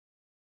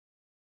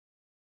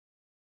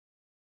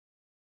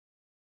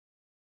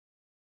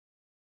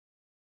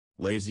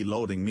Lazy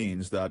loading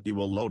means that you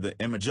will load the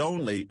image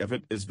only if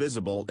it is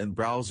visible in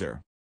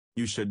browser.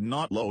 You should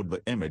not load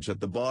the image at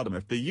the bottom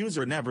if the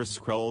user never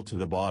scrolled to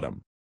the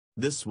bottom.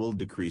 This will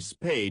decrease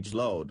page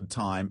load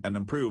time and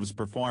improves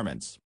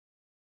performance.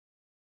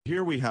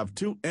 Here we have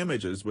two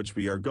images which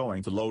we are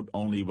going to load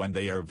only when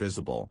they are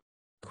visible.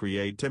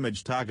 Create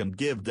image tag and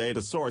give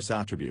data source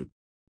attribute.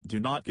 Do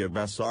not give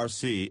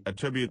src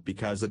attribute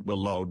because it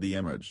will load the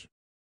image.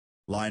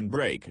 Line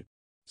break.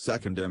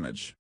 Second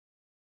image.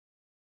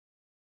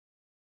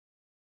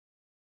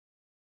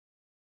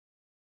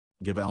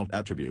 Give alt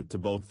attribute to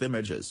both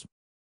images.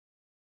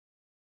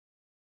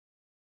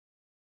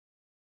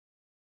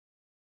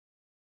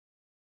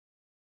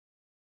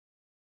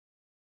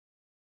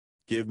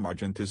 Give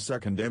margin to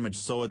second image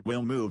so it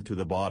will move to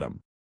the bottom.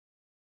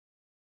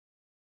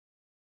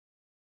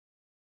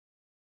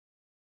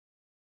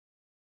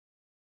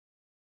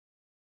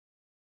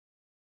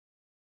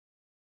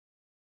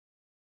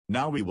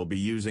 Now we will be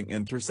using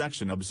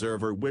intersection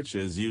observer, which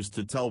is used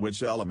to tell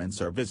which elements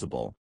are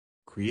visible.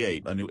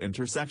 Create a new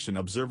intersection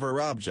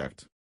observer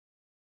object.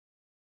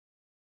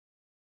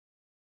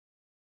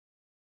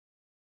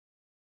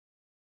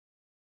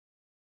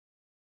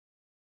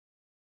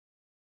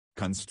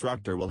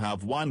 Constructor will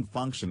have one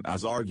function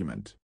as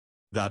argument.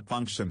 That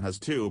function has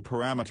two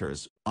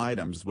parameters,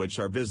 items which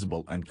are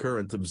visible and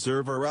current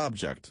observer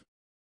object.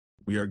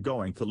 We are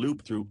going to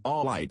loop through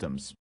all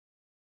items.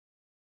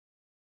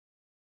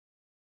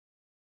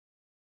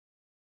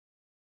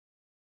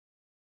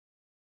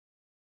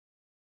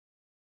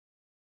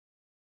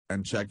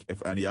 And check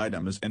if any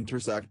item is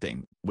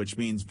intersecting, which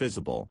means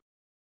visible.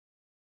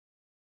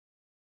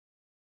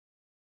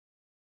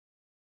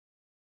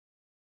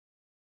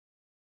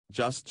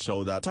 Just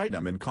show that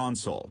item in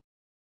console.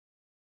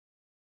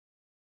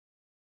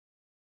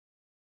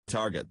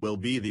 Target will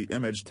be the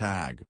image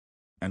tag.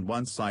 And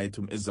once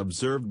item is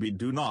observed, we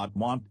do not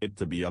want it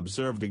to be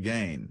observed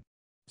again.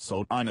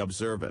 So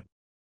unobserve it.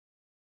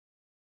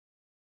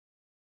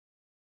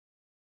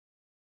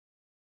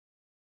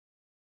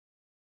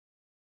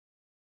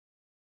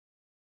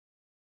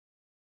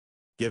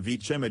 Give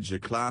each image a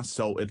class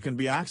so it can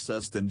be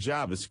accessed in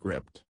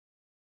JavaScript.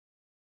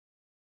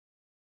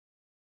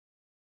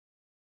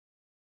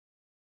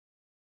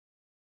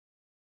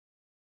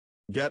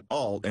 Get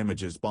all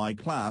images by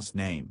class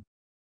name.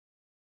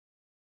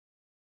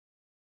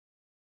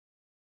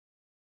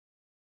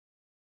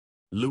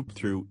 Loop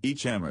through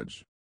each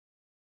image.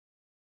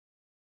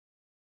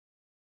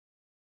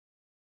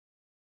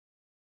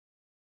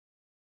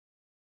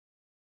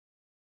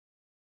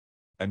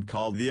 And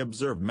call the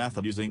observe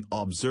method using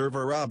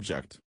observer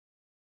object.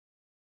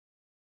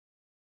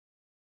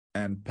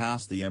 And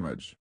pass the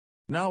image.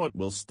 Now it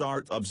will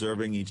start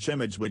observing each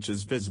image which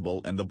is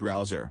visible in the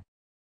browser.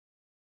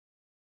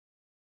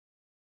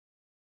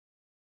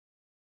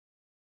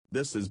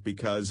 This is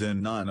because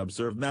in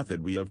non-observe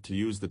method we have to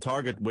use the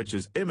target, which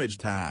is image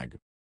tag.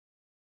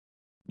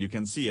 You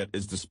can see it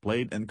is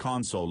displayed in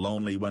console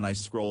only when I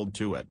scrolled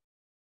to it.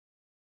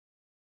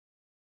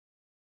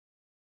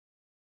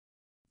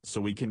 So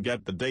we can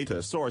get the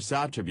data source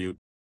attribute.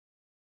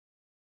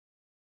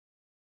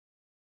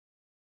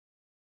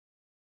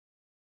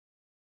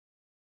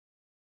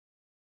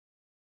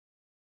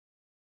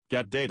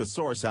 Get data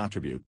source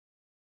attribute.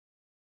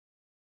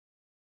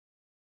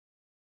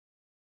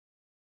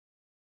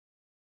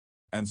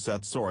 And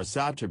set source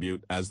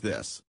attribute as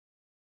this.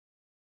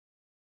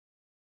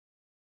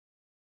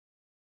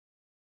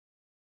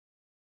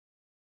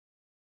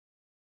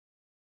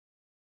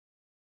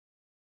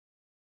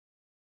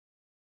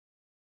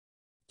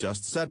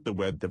 Just set the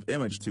width of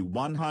image to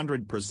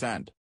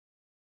 100%.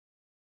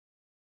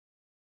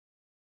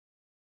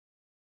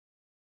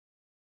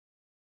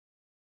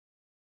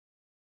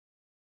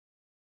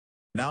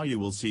 Now you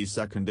will see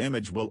second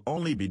image will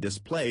only be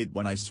displayed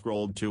when I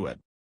scrolled to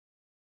it.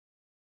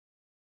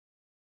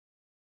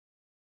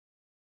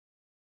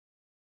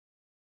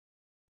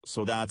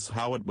 So that's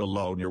how it will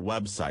load your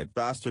website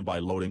faster, by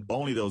loading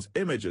only those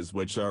images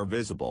which are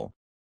visible.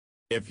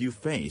 If you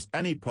faced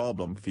any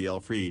problem,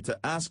 feel free to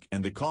ask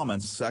in the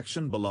comments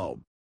section below.